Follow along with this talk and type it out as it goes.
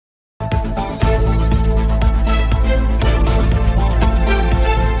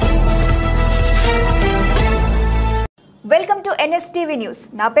Nstv news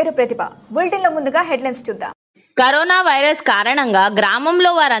నా పేరు ప్రతిభ bulletin లో ముందుగా హెడ్లైన్స్ చూద్దాం కరోనా వైరస్ కారణంగా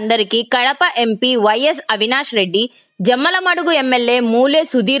గ్రామంలో వారందరికీ Kadapa MP YS Avinash Reddy Jammalamadugu MLA మూలే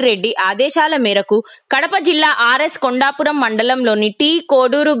Sudheer Reddy ఆదేశాల మేరకు కడప జిల్లా ఆర్ఎస్ కొండాపురం మండలంలోని టీ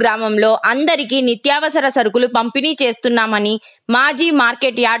కోడూరు గ్రామంలో అందరికీ నిత్యావసర సరుకులు పంపిణీ చేస్తున్నామని మాజీ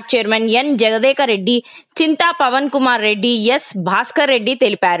మార్కెట్ యార్డ్ చైర్మన్ ఎన్ జగదేక రెడ్డి, చింతా పవన్ కుమార్ రెడ్డి, ఎస్ భాస్కర్ రెడ్డి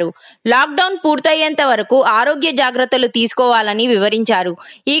తెలిపారు. లాక్డౌన్ పూర్తయ్యేంత వరకు ఆరోగ్య జాగ్రత్తలు తీసుకోవాలని వివరించారు.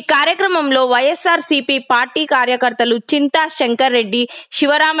 ఈ కార్యక్రమంలో వైఎస్ఆర్సీపీ పార్టీ కార్యకర్తలు చింతా శంకర్ రెడ్డి,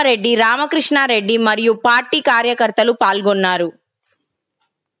 శివరామరెడ్డి, రామకృష్ణారెడ్డి మరియు పార్టీ కార్యకర్తలు పాల్గొన్నారు.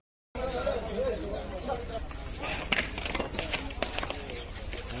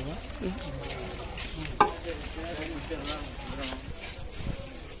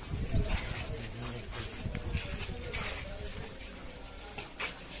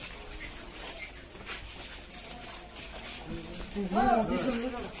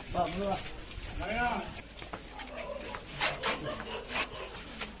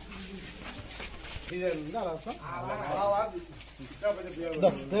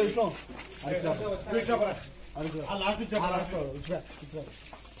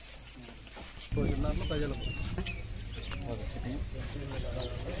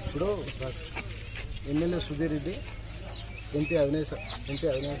 ఇప్పుడు ఎమ్మెల్యే సుధీర్ రెడ్డి, ఎంపీ అవినాష్ రెడ్డి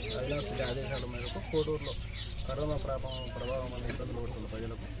ఆదేశాల మేరకు కోటూరులో కరోనా ప్రభావం వల్ల ఇబ్బందులు పడుతున్న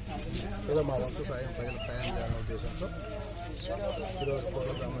ప్రజలకు ఏదో మా వంతు ప్రజలకు సాయం చేయాలనే ఉద్దేశంతో ఈరోజు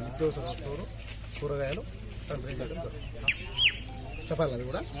కోటూరు నిత్యావసర వస్తువులు, కూరగాయలు పంపిణీ చేయడం చెప్పాలి. అది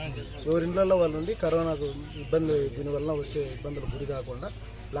కూడా ఎవరి ఇళ్లలో వాళ్ళు ఉండి కరోనాకు దీనివల్ల వచ్చే ఇబ్బందులు గురి కాకుండా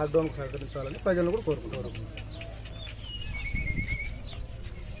లాక్డౌన్కు సహకరించాలని ప్రజలను కూడా కోరుకుంటున్నారు.